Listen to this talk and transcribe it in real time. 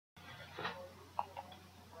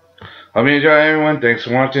Hope you enjoy, everyone. Thanks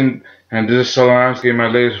for watching. And this is Sellavin giving my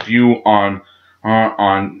latest view on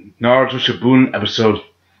Naruto Shippuden episode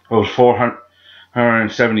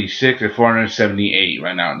 476 and 478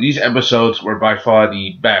 right now. These episodes were by far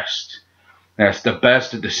the best. That's the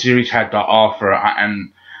best that the series had to offer.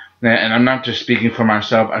 And I'm not just speaking for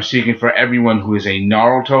myself. I'm speaking for everyone who is a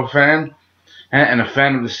Naruto fan and a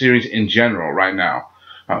fan of the series in general right now.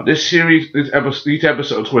 These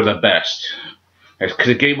episodes were the best. Because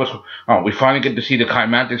it gave us, we finally get to see the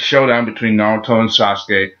climactic showdown between Naruto and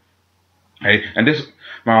Sasuke. Hey, and this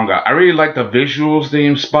manga, I really like the visuals they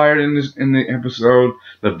inspired in the episode.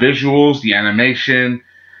 The visuals, the animation,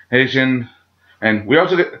 and we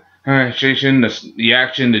also get the action, the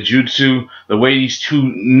jutsu, the way these two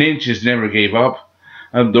ninjas never gave up.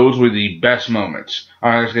 Those were the best moments.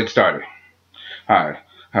 Alright, let's get started. Alright,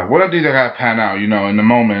 what I think I gotta pan out, in the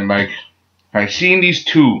moment, like seeing these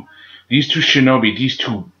two shinobi, these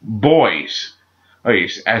two boys,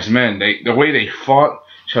 as men, the way they fought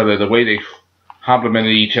each other, the way they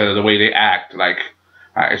complimented each other, the way they act,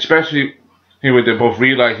 especially with them both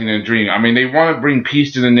realizing their dream. I mean, they want to bring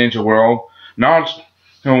peace to the ninja world. Not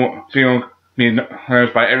feeling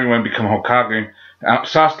by everyone become Hokage.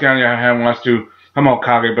 Sasuke on the other hand wants to become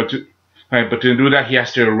Hokage, but to do that he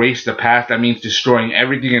has to erase the past. That means destroying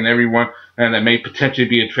everything and everyone, and that may potentially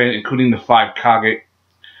be a trend, including the 5 Kage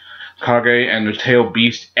and the tail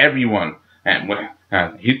beast, everyone, and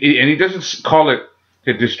he doesn't call it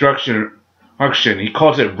the destruction. He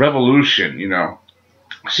calls it revolution.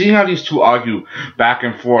 Seeing how these two argue back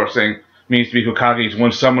and forth, saying means to be Hokage is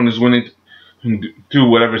when someone is willing to do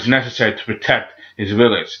whatever is necessary to protect his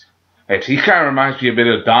village. He kind of reminds me a bit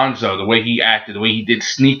of Danzo, the way he acted, the way he did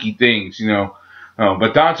sneaky things,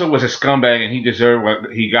 But Danzo was a scumbag and he deserved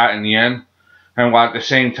what he got in the end. And while at the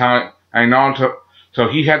same time, Naruto. So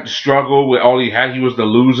he had to struggle with all he had. He was the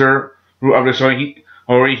loser of the story.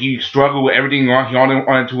 He struggled with everything wrong. He only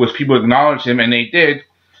wanted to was people acknowledge him, and they did.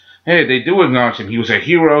 Hey, they do acknowledge him. He was a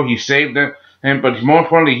hero. He saved them. But more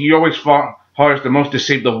importantly, he always fought hardest the most to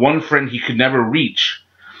save the one friend he could never reach.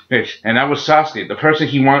 And that was Sasuke, the person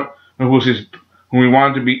who was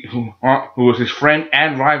his friend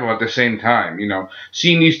and rival at the same time.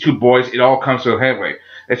 Seeing these two boys, it all comes to a headway.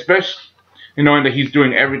 Especially knowing that he's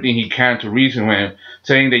doing everything he can to reason with him,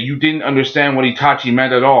 saying that you didn't understand what Itachi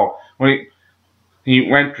meant at all. When he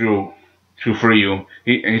went through for you,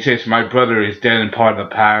 and he says, my brother is dead and part of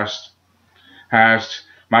the past.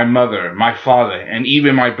 My mother, my father, and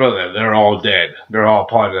even my brother, they're all dead. They're all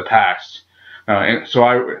part of the past.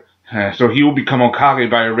 So he will become Hokage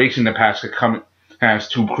by erasing the past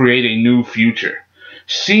to create a new future.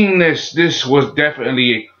 Seeing this was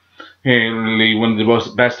definitely one of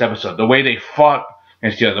the best episodes. The way they fought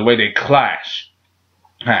against each other, the way they clashed.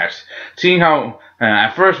 Seeing how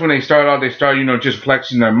at first when they start out, just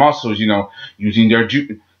flexing their muscles, using their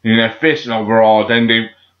fists and overall. Then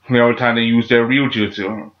over time they use their real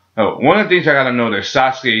jutsu. One of the things I gotta notice,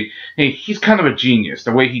 Sasuke, he's kind of a genius.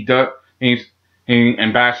 The way he does, he's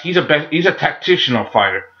a tactical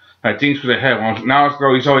fighter. Things for the head. Now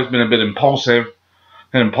he's always been a bit impulsive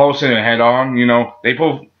and head on.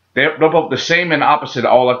 They're both the same and opposite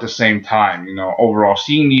all at the same time, overall.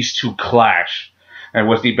 Seeing these two clash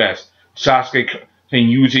was the best. Sasuke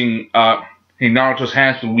using Naruto's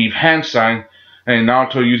hands to weave hand sign, and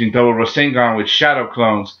Naruto using double Rasengan with shadow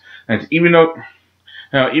clones. And even though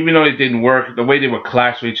it didn't work, the way they would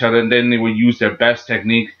clash with each other, and then they would use their best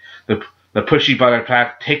technique, the pushy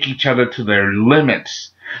butterfly, take each other to their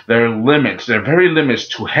limits. Their very limits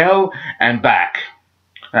to hell and back.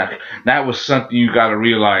 That was something you gotta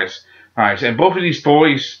realize. Alright, and both of these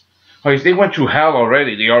boys, they went through hell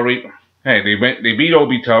already. They beat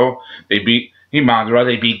Obito, they beat Madara,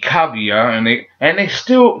 they beat Kaguya, and they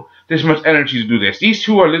still this much energy to do this. These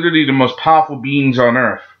two are literally the most powerful beings on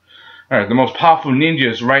Earth. The most powerful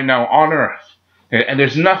ninjas right now on Earth. And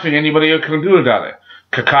there's nothing anybody else can do about it.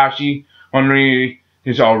 Kakashi,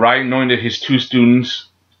 is alright, knowing that his two students,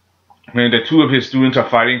 the two of his students are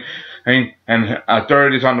fighting. And a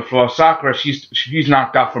third is on the floor. Sakura, she's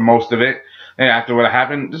knocked out for most of it. And after what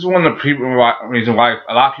happened, this is one of the reasons why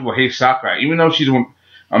a lot of people hate Sakura. Even though she's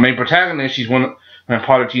a main protagonist, she's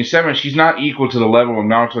part of Team 7. She's not equal to the level of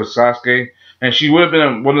Naruto and Sasuke. And she would have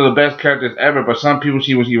been one of the best characters ever. But some people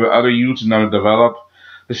see what other youths and underdeveloped.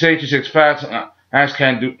 The Sage 6 Paths, Ash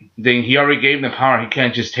can't do thing. He already gave them power. He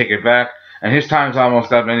can't just take it back. And his time's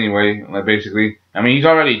almost up anyway. Basically, I mean, he's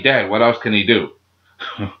already dead. What else can he do?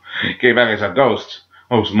 Came back as a ghost,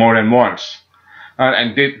 more than once,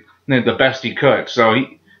 and did the best he could. So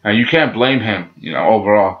you can't blame him,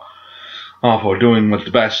 overall, for doing what's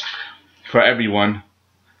best for everyone.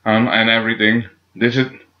 and everything. This is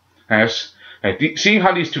as seeing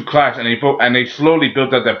how these two clash and they slowly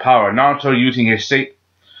built up their power. Naruto using his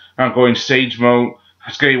going Sage mode,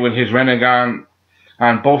 Sasuke with his Renegon,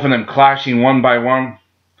 and both of them clashing one by one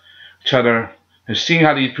each other. And seeing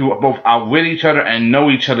how these two both outwit each other and know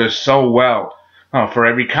each other so well. For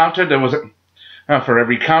every counter there was for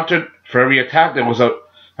every attack there was a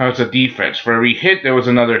defense. For every hit there was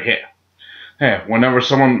another hit. Yeah, when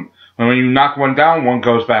you knock one down, one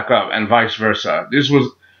goes back up, and vice versa. This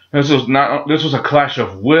was a clash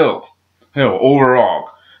of will, overall.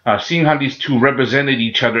 Seeing how these two represented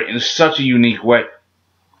each other in such a unique way,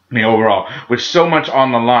 overall, with so much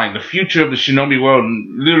on the line, the future of the shinobi world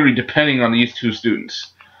literally depending on these two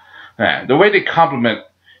students. The way they complement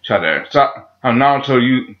each other. Naruto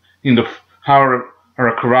using the power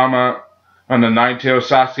of Kurama and the Nine-Tailed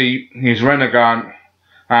Sasuke, his Renegon,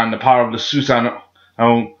 and the power of the Susanoo,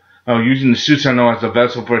 using the Susanoo as a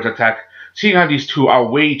vessel for its attack. Seeing how these two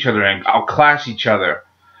outweigh each other and outclass each other.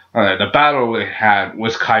 The battle they had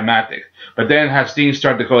was climatic. But then as things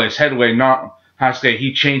start to go his headway, Sasuke,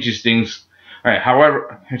 he changes things,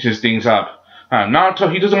 changes things up.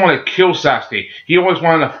 Naruto, he doesn't want to kill Sasuke. He always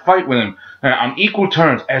wanted to fight with him on equal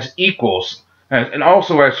terms, as equals, and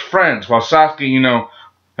also as friends, while Sasuke,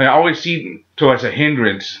 always seen to as a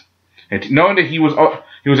hindrance. And knowing that he was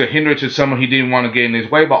a hindrance to someone he didn't want to get in his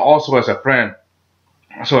way, but also as a friend.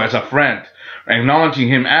 So as a friend, acknowledging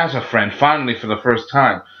him as a friend, finally for the first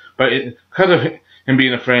time. But because of him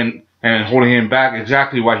being a friend and holding him back,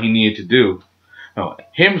 exactly what he needed to do.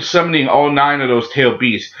 Him summoning all 9 of those tailed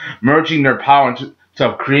beasts, merging their power into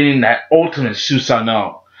creating that ultimate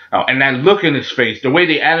Susanoo. And that look in his face, the way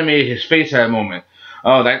they animated his face at that moment.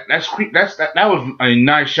 That was a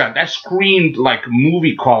nice shot. That screamed like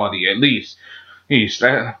movie quality, at least.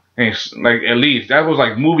 That was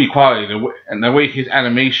like movie quality, and the way his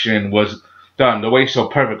animation was done, the way so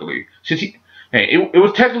perfectly. It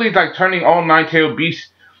was technically like turning all 9 tailed beasts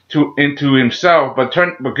into himself, but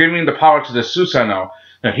giving the power to the Susanoo.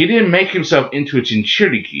 Now, he didn't make himself into a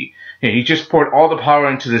Jinchuriki. He just poured all the power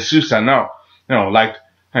into the Susanoo. Like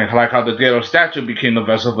how the Ghetto statue became the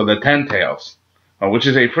vessel for the 10 tails, which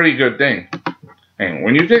is a pretty good thing. And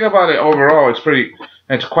when you think about it overall,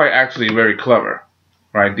 it's quite actually very clever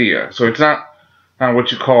idea. So it's not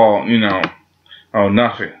what you call,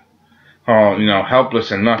 nothing.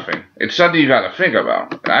 Helpless and nothing. It's something you gotta think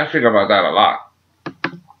about. I think about that a lot.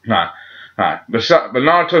 But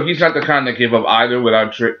Naruto, he's not the kind to give up either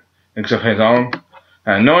without tricks of his own.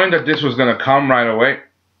 And knowing that this was gonna come right away,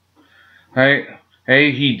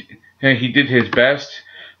 he did his best.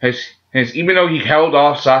 Even though he held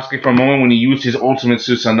off Sasuke for a moment when he used his ultimate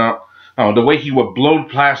Susanoo, the way he would blow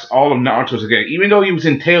past all of Naruto's again, even though he was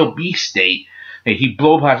in tail beast state, he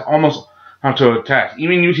blew past almost Naruto's attacks,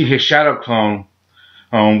 even using his shadow clone,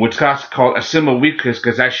 which Sasuke called a symbol of weakness,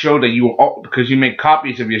 because that showed that because you make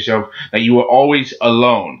copies of yourself, that you were always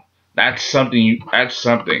alone. That's something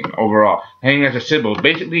overall. Hanging as a symbol.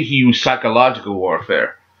 Basically, he used psychological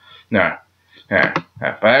warfare. But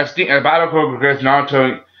as the battle progressed,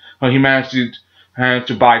 Naruto, he managed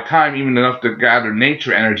to buy time even enough to gather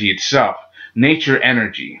nature energy itself. Nature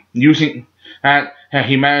energy. Using that,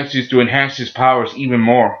 he manages to enhance his powers even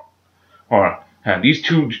more. These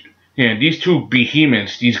two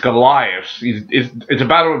behemoths, these Goliaths. It's a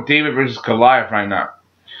battle of David versus Goliath right now.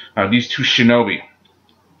 These two shinobi.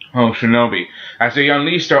 As they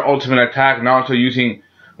unleashed their ultimate attack, Naruto using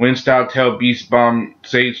Wind-style Tail Beast Bomb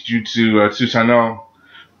Sage Jutsu Susanoo,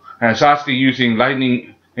 and Sasuke using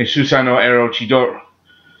Lightning and Susanoo Arrow Chidori.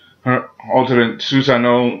 Her ultimate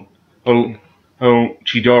Susanoo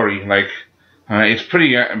Chidori. It's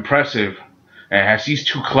pretty impressive. And as these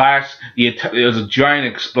two clash, there's a giant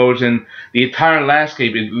explosion. The entire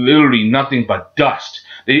landscape is literally nothing but dust.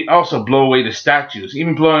 They also blow away the statues,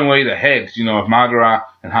 even blowing away the heads, of Madara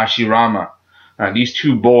and Hashirama. These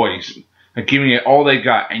two boys are giving it all they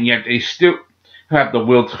got, and yet they still have the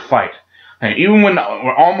will to fight. And even when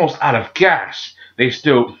we're almost out of gas, he's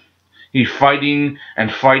fighting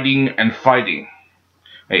and fighting and fighting.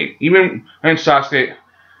 Even when Sasuke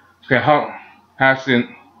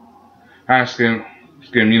asking,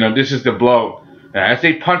 this is the blow. As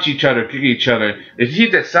they punch each other, kick each other, it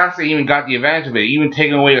seems that Sasuke even got the advantage of it, even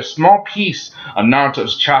taking away a small piece of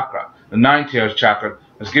Naruto's chakra. The Nine-Tails chakra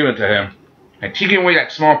was given to him. And taking away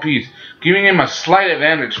that small piece, giving him a slight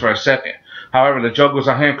advantage for a second. However, the joke was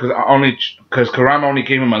on him because Kurama only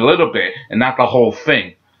gave him a little bit and not the whole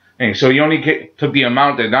thing. And so he only took the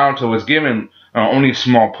amount that Naruto was given, only a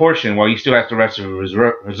small portion, while he still has the rest of his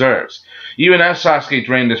reserves. Even as Sasuke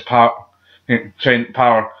drained his power,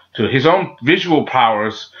 to his own visual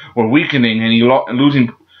powers were weakening, and he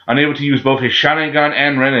losing, unable to use both his Sharingan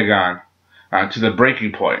and Rinnegan to the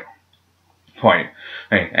breaking point.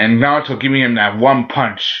 And Naruto giving him that one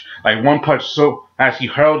punch, so as he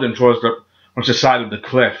hurled him towards the side of the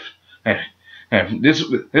cliff. And this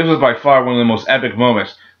was by far one of the most epic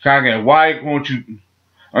moments. Sharingan, why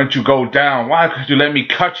aren't you go down? Why could you let me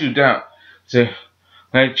cut you down?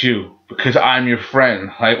 Let you, because I'm your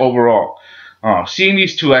friend. Like overall, seeing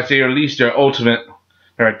these two as they released their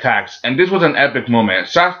attacks, and this was an epic moment.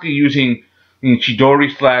 Sasuke using Chidori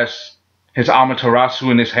 / his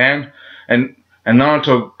Amaterasu in his hand, and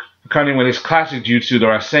Naruto cutting with his classic jutsu, the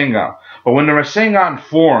Rasengan. But when the Rasengan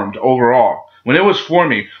formed overall, when it was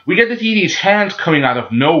forming, we get to see these hands coming out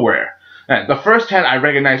of nowhere. And the first hand I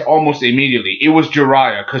recognized almost immediately. It was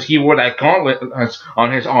Jiraiya, because he wore that gauntlet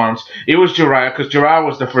on his arms. It was Jiraiya, because Jiraiya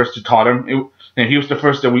was the first to taught him. And he was the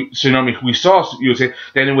first that we saw use it.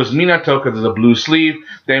 Then it was Minato, because of the blue sleeve.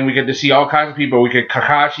 Then we get to see all kinds of people. We get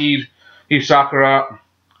Kakashi, Sakura,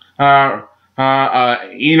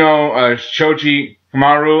 Shoji,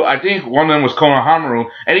 Hamaru. I think one of them was Konohamaru.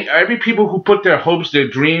 Every people who put their hopes, their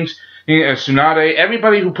dreams, Tsunade,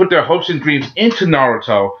 everybody who put their hopes and dreams into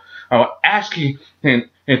Naruto, asking him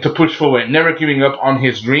to push forward, never giving up on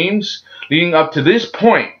his dreams, leading up to this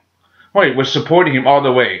point, was supporting him all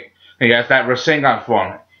the way. As that Rasengan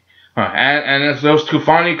form. And as those two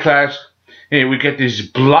finally clash, we get this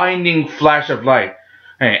blinding flash of light.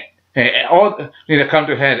 All come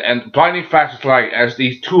to head, and blinding flash of light as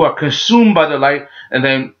these two are consumed by the light,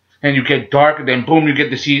 and you get dark, and then boom, you get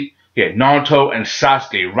to see Naruto and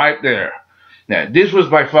Sasuke right there. Now, this was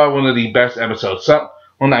by far one of the best episodes.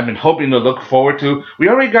 One I've been hoping to look forward to. We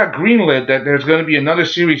already got greenlit that there's going to be another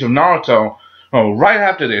series of Naruto right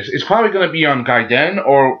after this. It's probably going to be on Gaiden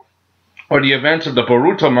or the events of the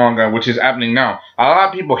Boruto manga, which is happening now. A lot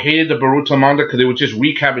of people hated the Boruto manga because it was just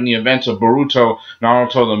recapping the events of Boruto,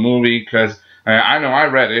 Naruto the movie, because I know I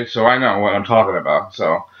read it, so I know what I'm talking about.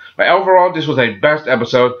 But overall, this was a best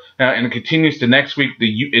episode, and it continues to next week.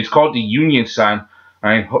 It's called the Union Sign.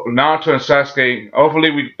 Naruto and Sasuke.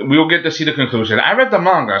 Hopefully, we'll get to see the conclusion. I read the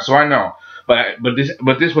manga, so I know. But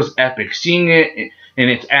this was epic. Seeing it in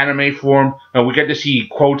its anime form, we get to see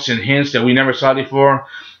quotes and hints that we never saw before.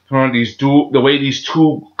 The way these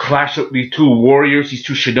two warriors, these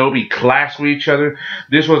two shinobi clash with each other.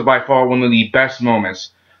 This was by far one of the best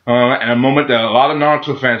moments. And a moment that a lot of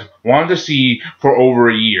Naruto fans wanted to see for over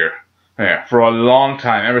a year. For a long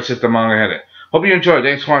time, ever since the manga had it. Hope you enjoyed.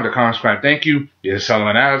 Thanks for watching the comment, subscribe. Thank you. This is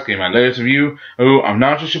Sellavin giving my latest review of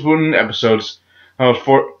Naruto Shippuden episodes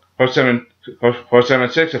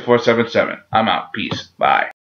 476 and 477. I'm out. Peace. Bye.